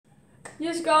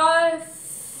Yes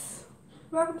guys,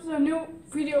 welcome to a new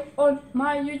video on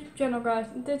my YouTube channel guys.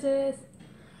 This is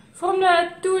from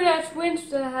the 2 last wins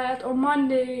that I had on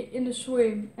Monday in the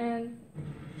swim. And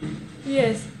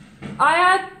yes, I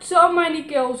had so many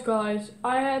kills guys.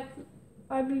 I had,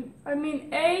 I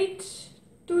mean 8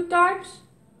 2 times.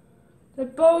 The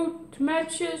both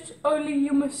matches only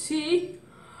you must see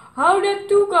how the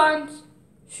two guns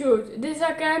shoot. This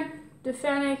again, the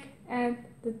Fennec and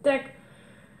the Tech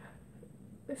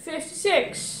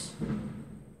 56.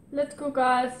 Let's go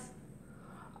guys.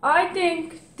 I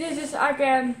think this is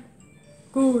again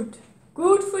good.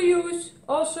 Good for use,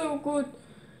 also good.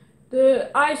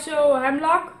 The ISO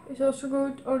hemlock is also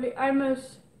good, only I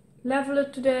must level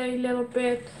it today a little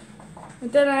bit.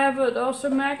 And then I have it also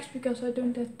max because I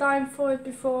don't have time for it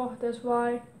before, that's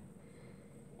why.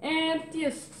 And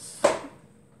yes,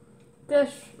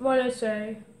 that's what I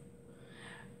say.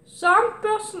 Some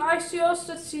person I see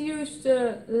also that she used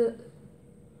the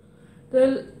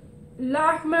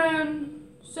Laagman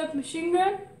submachine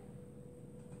gun.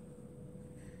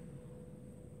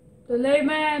 The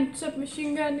layman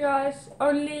submachine gun guys.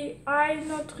 Only I'm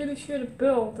not really sure the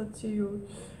build that she used.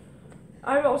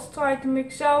 I will also try to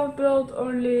mix out build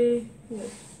only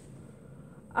yes.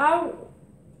 I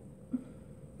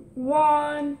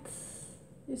want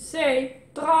to say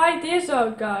try this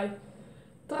out guys.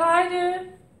 Try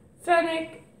the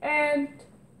Fennec and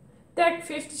Tech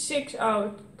 56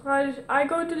 out. Try this. I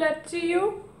go to let see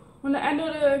you on the end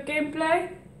of the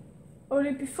gameplay.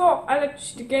 Only before I let you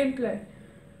see the gameplay.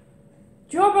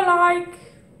 Drop a like,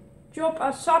 drop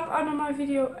a sub under my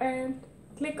video and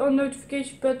click on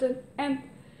notification button and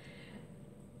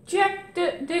check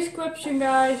the description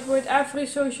guys with every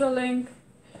social link.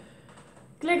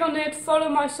 Click on it, follow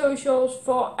my socials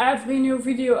for every new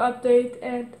video update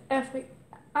and every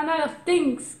another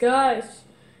things guys.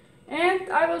 And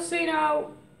I will say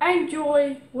now,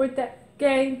 enjoy with the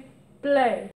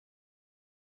gameplay.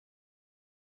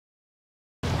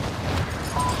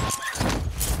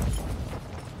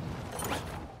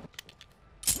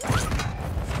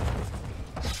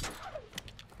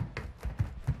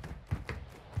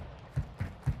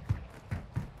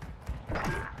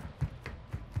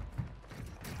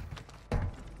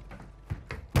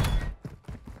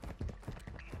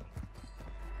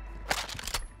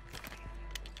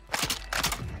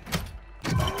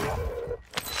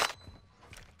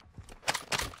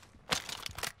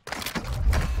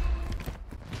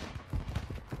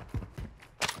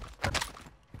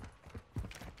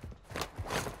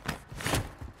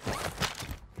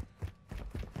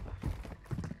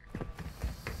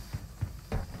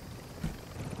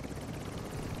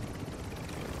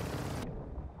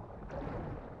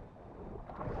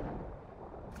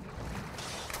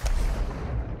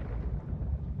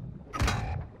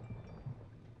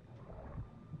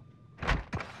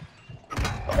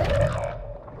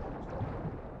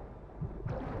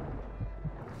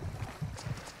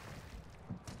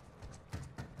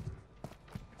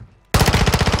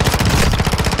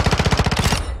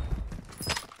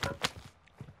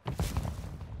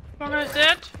 One is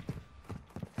dead.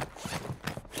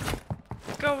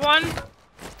 Go one.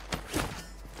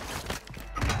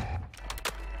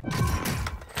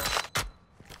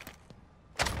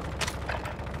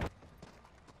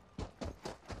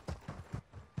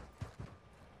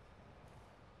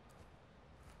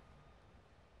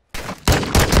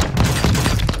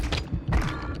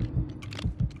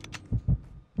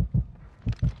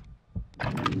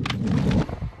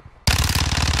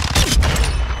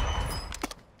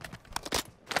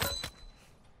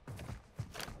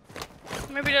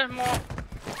 Maybe there's more.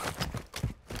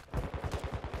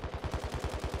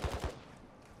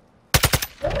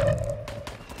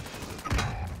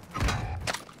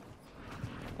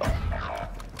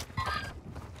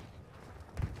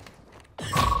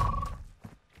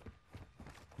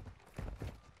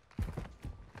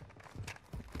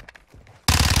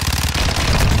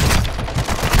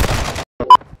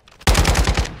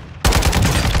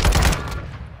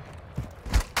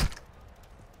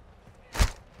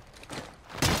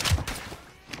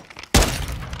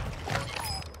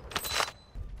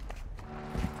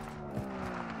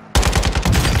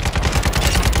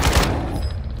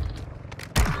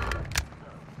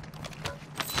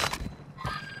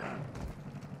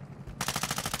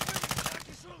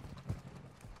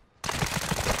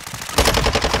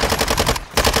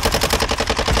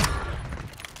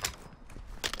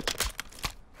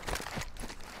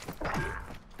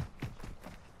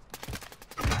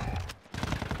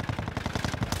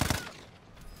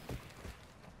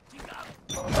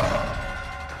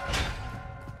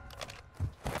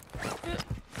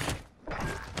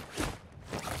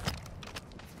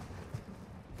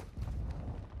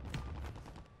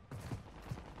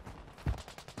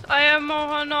 I am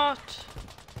or not.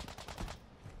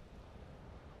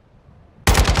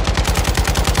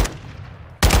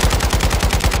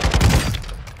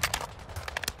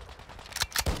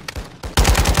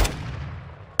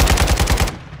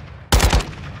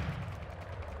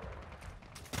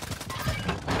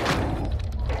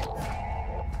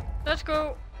 Let's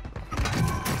go.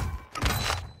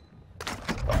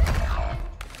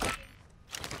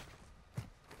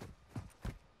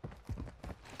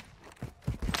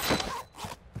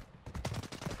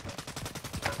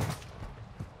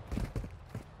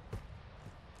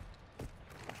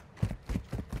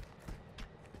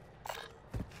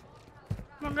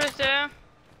 One guy's there.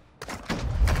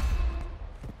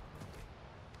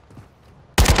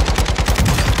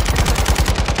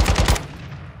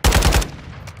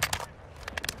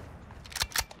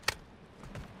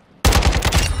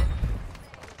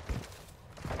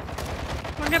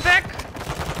 One get back.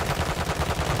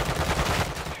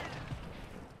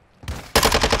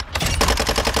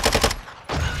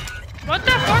 What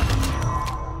the fuck?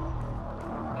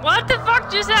 What the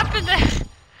fuck just happened there?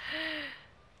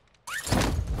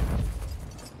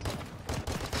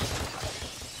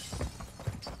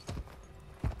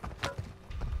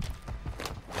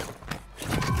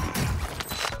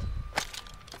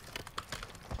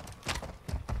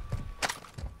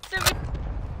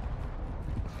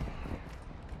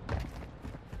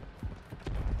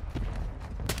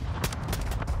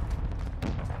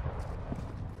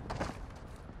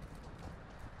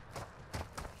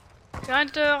 Behind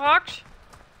the rocks.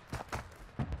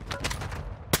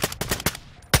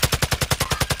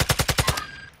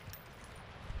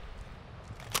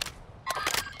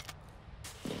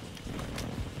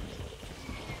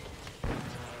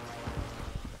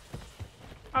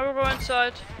 I will go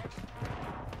inside.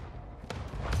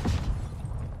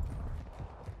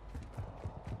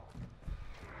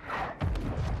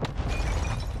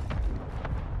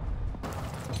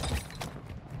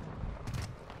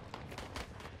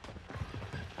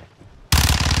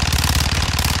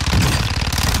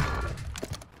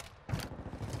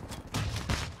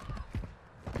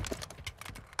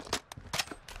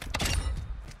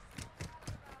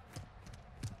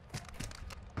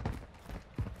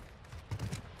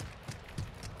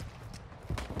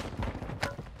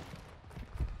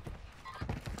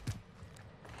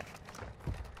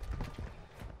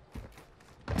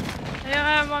 Here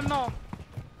I have one more.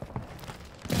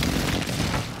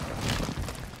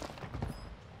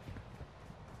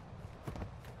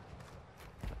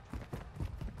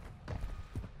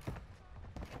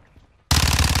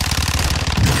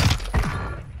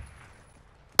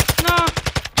 No.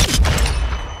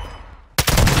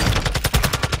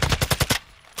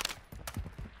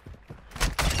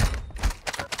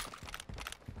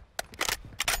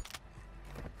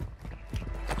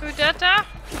 Do that there?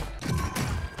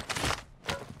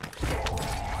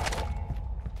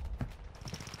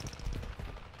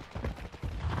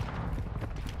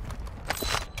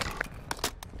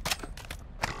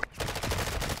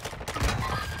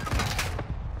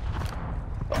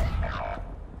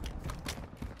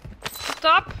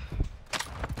 Stop.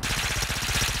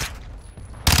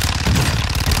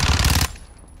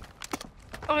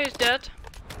 Oh, he's dead.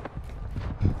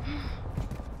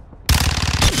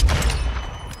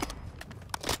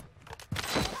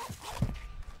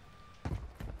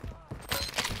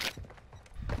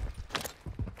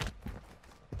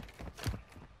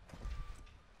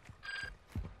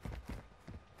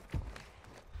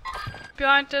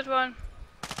 Behind that one.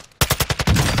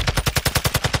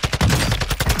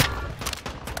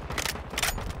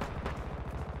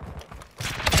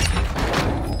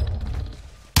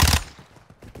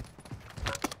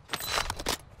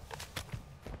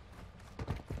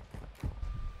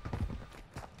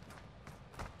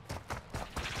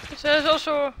 There's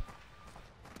also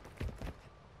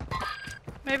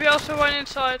maybe also one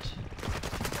inside.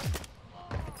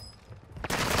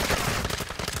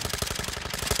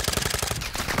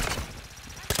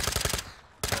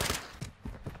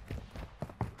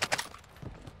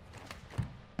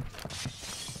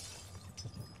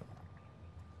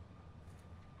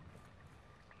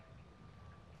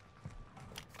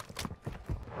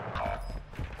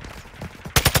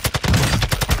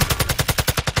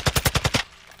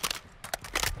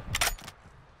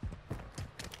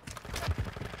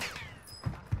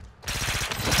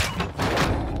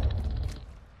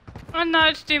 Oh no,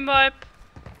 it's team wipe.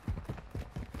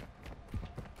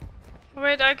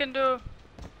 Wait, I can do.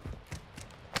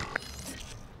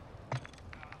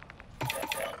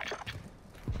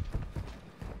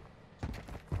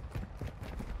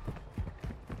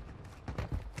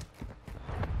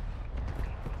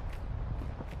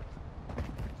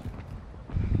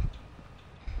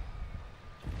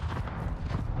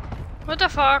 What the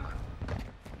fuck?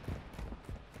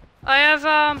 I have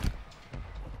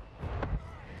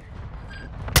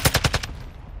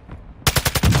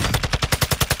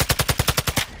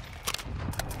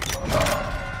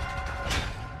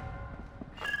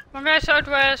one guy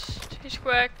southwest, he's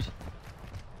cracked.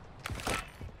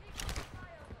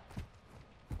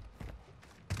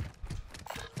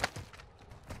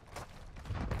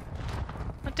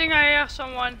 I think I hear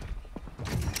someone.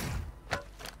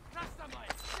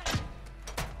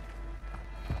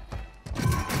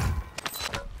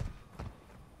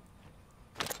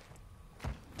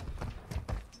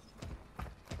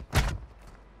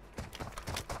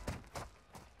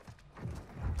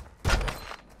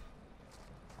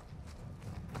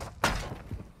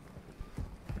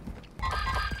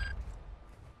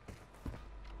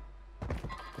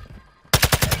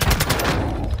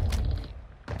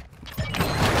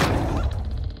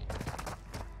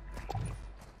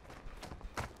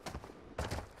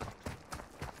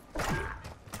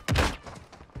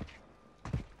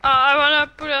 I wanna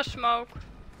put a smoke.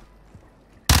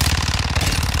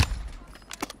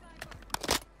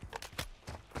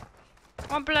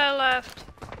 One player left.